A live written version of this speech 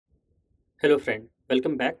Hello friend,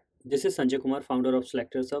 welcome back. This is Sanjay Kumar, founder of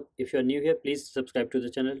SelectorsHub. If you are new here, please subscribe to the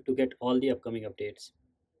channel to get all the upcoming updates.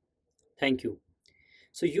 Thank you.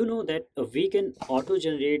 So you know that we can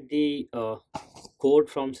auto-generate the code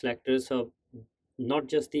from SelectorsHub, not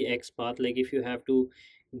just the XPath. Like if you have to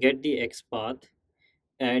get the XPath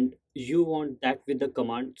and you want that with the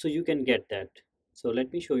command, so you can get that. So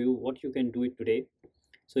let me show you what you can do it today.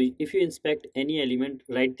 So if you inspect any element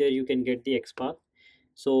right there, you can get the XPath.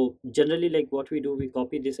 So generally, like what we do, we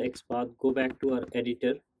copy this XPath, go back to our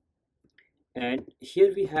editor, and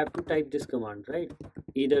here we have to type this command, right?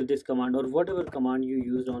 Either this command or whatever command you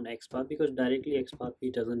used on XPath, because directly XPath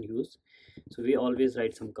we doesn't use, so we always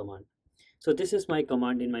write some command. So this is my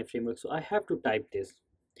command in my framework, so I have to type this.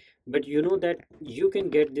 But you know that you can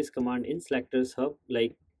get this command in SelectorsHub.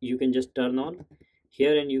 Like you can just turn on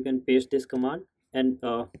here and you can paste this command, and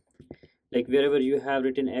like wherever you have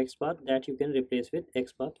written XPath, that you can replace with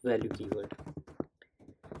XPath value keyword.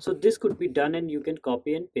 So this could be done and you can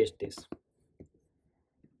copy and paste this.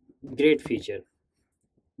 Great feature.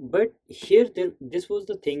 But here this was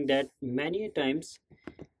the thing that many times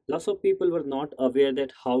lots of people were not aware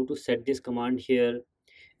that how to set this command here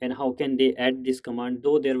and how can they add this command,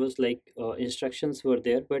 though there was like instructions were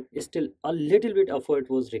there, but still a little bit effort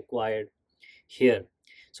was required here.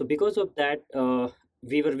 So because of that,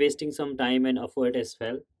 we were wasting some time and effort as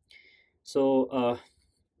well. So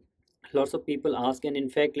lots of people ask, and in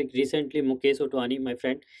fact, like recently Mukesh Otwani, my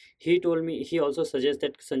friend, he told me, he also suggests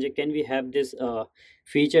that Sanjay, can we have this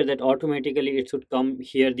feature that automatically it should come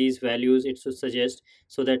here, these values it should suggest,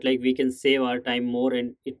 so that like we can save our time more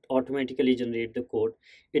and it automatically generate the code.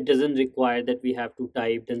 It doesn't require that we have to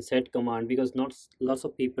type then set command, because not lots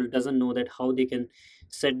of people doesn't know that how they can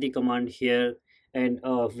set the command here, and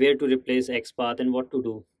where to replace XPath and what to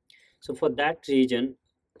do. So for that reason,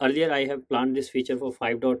 earlier I have planned this feature for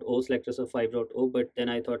 5.0, selectors of 5.0, but then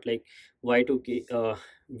I thought like why to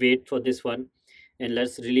wait for this one, and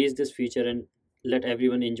let's release this feature and let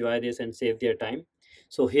everyone enjoy this and save their time.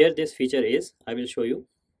 So here this feature is, I will show you.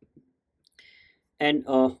 And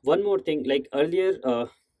one more thing, like earlier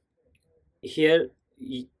here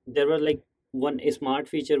there were like one smart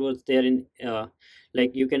feature was there in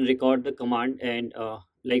like you can record the command, and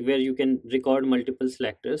like where you can record multiple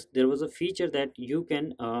selectors. There was a feature that you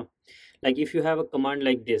can like if you have a command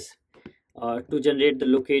like this to generate the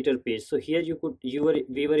locator page, so here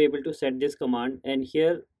we were able to set this command, and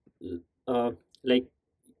here uh, like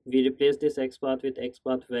we replace this XPath with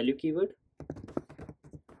XPath value keyword.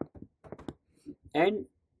 And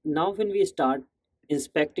now when we start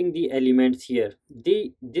inspecting the elements here,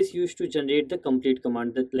 this used to generate the complete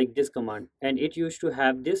command, that like this command, and it used to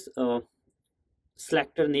have this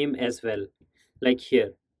selector name as well, like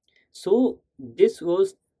here. So this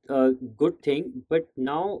was a good thing, but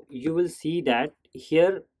now you will see that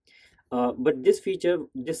here but this feature,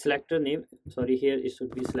 this selector name, sorry, here it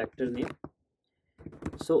should be selector name.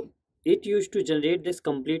 So it used to generate this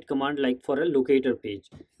complete command like for a locator page.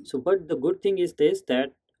 So but the good thing is this,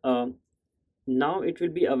 that now it will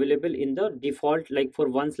be available in the default, like for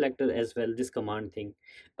one selector as well, this command thing.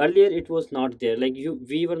 Earlier it was not there, like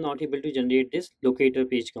we were not able to generate this locator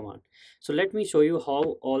page command. So let me show you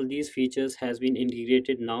how all these features has been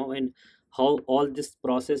integrated now, and how all this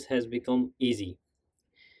process has become easy.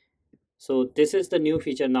 So this is the new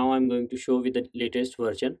feature now I'm going to show with the latest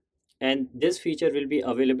version, and this feature will be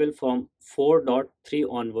available from 4.3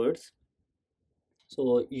 onwards.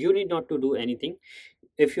 So you need not to do anything.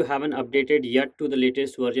 If you haven't updated yet to the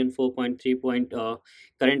latest version 4.3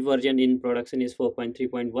 current version in production is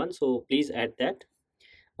 4.3.1, so please add that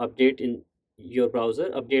update in your browser,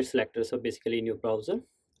 update selector, so basically in your browser.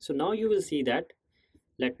 So now you will see that,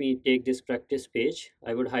 let me take this practice page.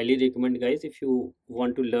 I would highly recommend, guys, if you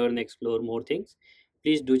want to learn, explore more things,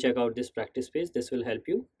 please do check out this practice page. This will help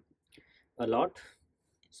you a lot.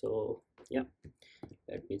 So yeah,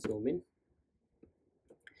 let me zoom in.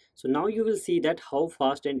 So now you will see that how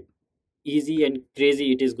fast and easy and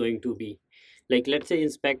crazy it is going to be. Like let's say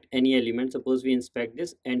inspect any element, suppose we inspect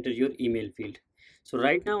this, enter your email field. So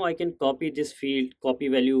right now I can copy this field, copy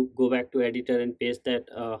value, go back to editor and paste that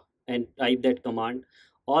and type that command,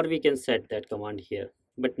 or we can set that command here.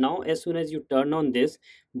 But now as soon as you turn on this,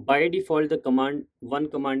 by default the command, one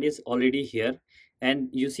command is already here, and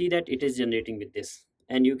you see that it is generating with this,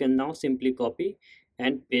 and you can now simply copy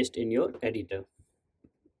and paste in your editor.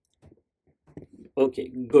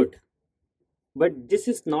 Okay, good. But this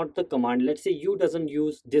is not the command. Let's say you doesn't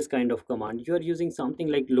use this kind of command, you are using something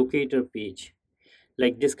like locator page,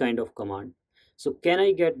 like this kind of command. So can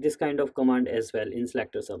I get this kind of command as well in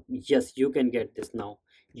SelectorsHub? Yes, you can get this now.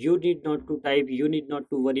 You need not to type, you need not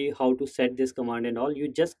to worry how to set this command and all. You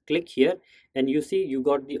just click here and you see you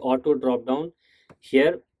got the auto drop down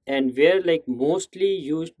here, and where like mostly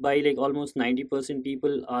used by like almost 90%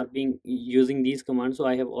 people are being using these commands. So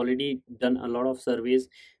I have already done a lot of surveys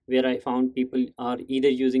where I found people are either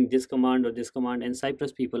using this command or this command, and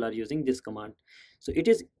Cypress people are using this command. So it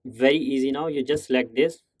is very easy. Now you just select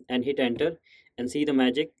this and hit enter, and see the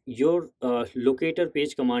magic, your locator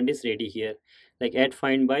page command is ready here. Like add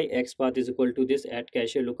find by xpath is equal to this add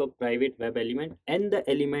cache lookup private web element and the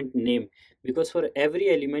element name, because for every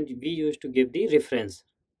element we used to give the reference,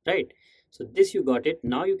 right? So this you got it.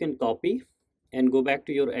 Now you can copy and go back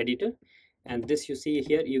to your editor, and this you see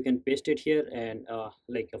here, you can paste it here, and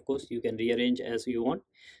like of course you can rearrange as you want.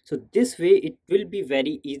 So this way it will be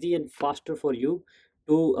very easy and faster for you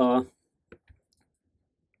to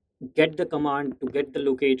get the command, to get the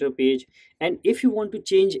locator page. And if you want to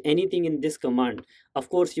change anything in this command, of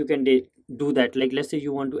course you can do that. Like let's say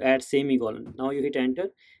you want to add semicolon, now you hit enter,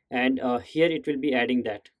 and here it will be adding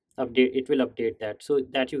that update, it will update that, so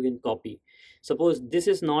that you can copy. Suppose this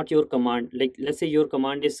is not your command, like let's say your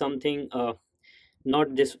command is something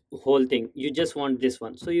not this whole thing, you just want this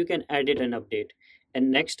one, so you can add it and update. And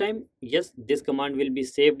next time, yes, this command will be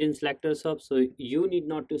saved in SelectorsHub, so you need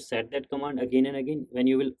not to set that command again and again. When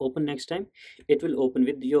you will open next time, it will open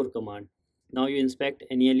with your command. Now you inspect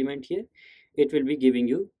any element here, it will be giving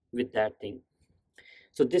you with that thing.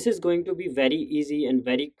 So this is going to be very easy and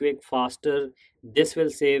very quick, faster. This will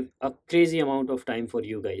save a crazy amount of time for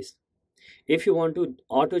you guys. If you want to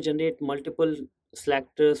auto generate multiple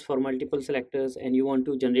selectors for multiple selectors, and you want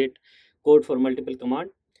to generate code for multiple command,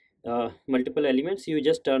 multiple elements, you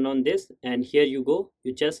just turn on this, and here you go,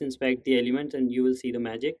 you just inspect the elements and you will see the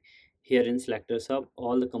magic. Here in SelectorsHub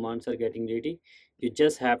all the commands are getting ready. You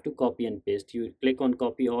just have to copy and paste. You click on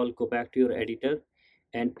copy all, go back to your editor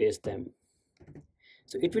and paste them.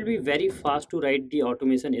 So it will be very fast to write the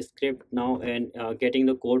automation script now, and getting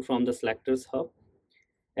the code from the SelectorsHub.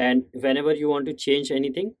 And whenever you want to change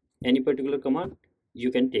anything, any particular command,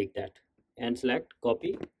 you can take that and select,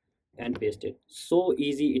 copy and paste it. So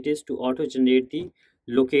easy it is to auto generate the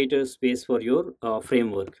locator space for your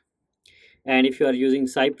framework. And if you are using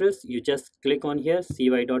Cypress, you just click on here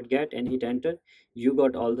cy.get and hit enter. You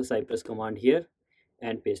got all the Cypress command here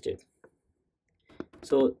and paste it.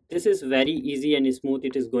 So this is very easy and smooth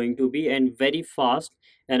it is going to be, and very fast.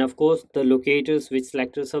 And of course the locators which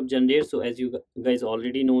SelectorsHub generates, so as you guys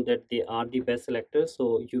already know that they are the best selectors,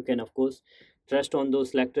 so you can of course trust on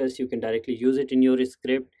those selectors. You can directly use it in your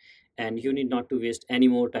script, and you need not to waste any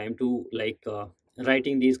more time to like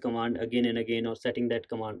writing these command again and again, or setting that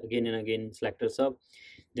command again and again in SelectorsHub.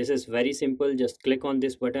 This is very simple. Just click on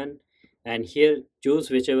this button and here choose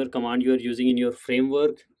whichever command you are using in your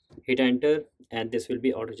framework, hit enter, and this will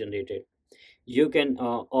be auto generated. You can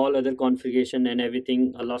all other configuration and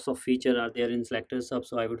everything, lots of feature are there in SelectorsHub,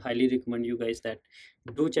 so I would highly recommend you guys that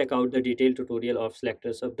do check out the detailed tutorial of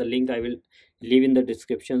SelectorsHub. The link I will leave in the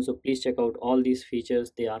description, so please check out all these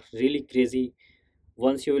features. They are really crazy.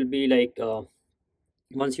 Once you will be like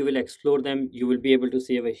once you will explore them, you will be able to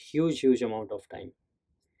save a huge amount of time.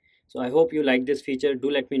 So I hope you like this feature. Do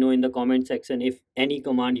let me know in the comment section if any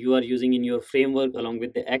command you are using in your framework along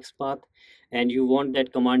with the XPath and you want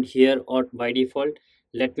that command here or by default.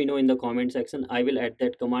 Let me know in the comment section. I will add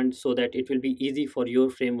that command so that it will be easy for your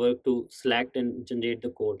framework to select and generate the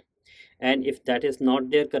code. And if that is not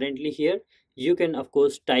there currently here, you can of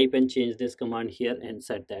course type and change this command here and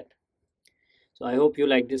set that. So I hope you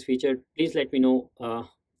like this feature. Please let me know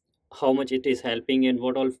how much it is helping and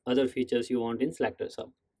what all other features you want in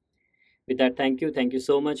SelectorsHub. With that, thank you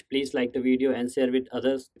so much. Please like the video and share with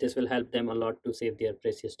others. This will help them a lot to save their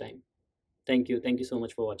precious time. Thank you so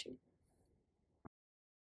much for watching.